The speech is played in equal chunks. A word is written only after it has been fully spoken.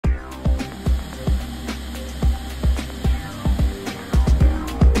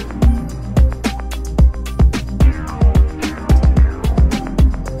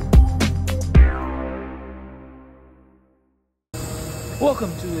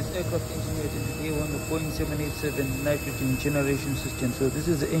is aircraft engineers, and today we're on the Boeing 787 nitrogen generation system. So this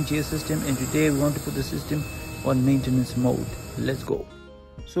is the NGS system, and today we want to put the system on maintenance mode. Let's go.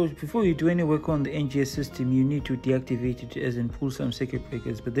 So before you do any work on the NGS system, you need to deactivate it, as in pull some circuit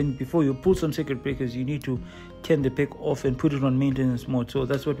breakers. But then before you pull some circuit breakers, you need to turn the pack off and put it on maintenance mode. So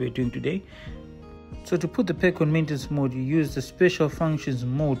that's what we're doing today. So to put the pack on maintenance mode, you use the special functions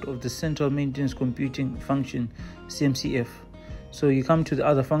mode of the central maintenance computing function, CMCF. So you come to the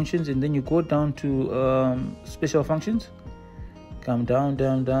other functions, and then you go down to special functions. Come down.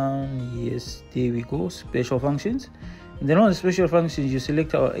 Yes, there we go, special functions. And then on the special functions, you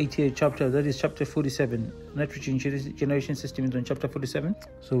select our ATA chapter, that is chapter 47. Nitrogen generation system is on chapter 47.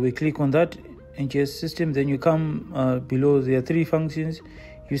 So we click on that NGS system. Then you come below, there are three functions.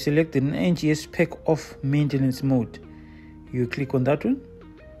 You select the NGS pack off maintenance mode. You click on that one.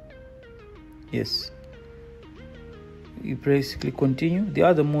 Yes. You click continue. The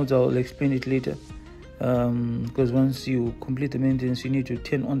other modes I'll explain it later, because once you complete the maintenance, you need to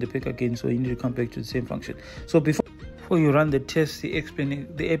turn on the pack again, so you need to come back to the same function. So before you run the test, the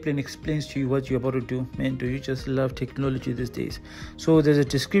airplane explains to you what you're about to do. Man, do you just love technology these days? So there's a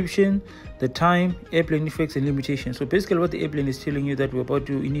description, the time, airplane effects, and limitations. So basically what the airplane is telling you, that we're about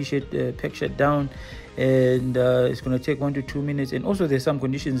to initiate pack shutdown, and it's going to take 1 to 2 minutes. And also there's some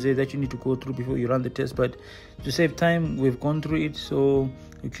conditions there that you need to go through before you run the test, but to save time, we've gone through it. So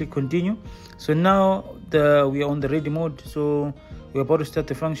we click continue. So now we are on the ready mode. So we're about to start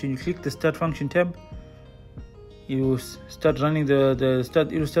the function. You click the start function tab. You start running the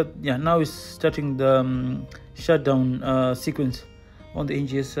start. It will start. Yeah, now it's starting the shutdown sequence on the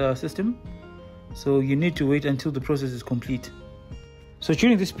NGS system. So you need to wait until the process is complete. So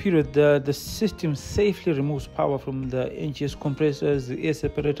during this period, the system safely removes power from the NGS compressors, the air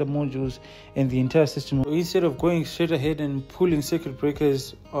separator modules, and the entire system. So instead of going straight ahead and pulling circuit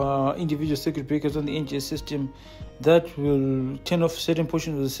breakers, individual circuit breakers on the NGS system, that will turn off certain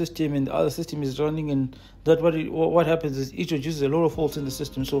portions of the system, and the other system is running, and that what happens is it introduces a lot of faults in the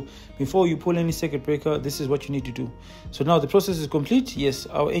system. So before you pull any circuit breaker, this is what you need to do. So now the process is complete. Yes,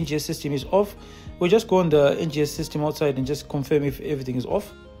 our NGS system is off. We'll just go on the NGS system outside and just confirm if everything is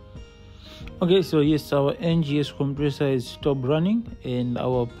off. Okay, so yes, our NGS compressor is stopped running, and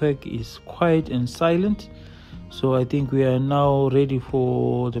our pack is quiet and silent. So I think we are now ready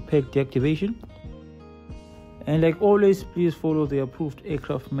for the pack deactivation. And like always, please follow the approved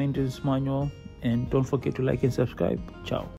aircraft maintenance manual, and don't forget to like and subscribe. Ciao.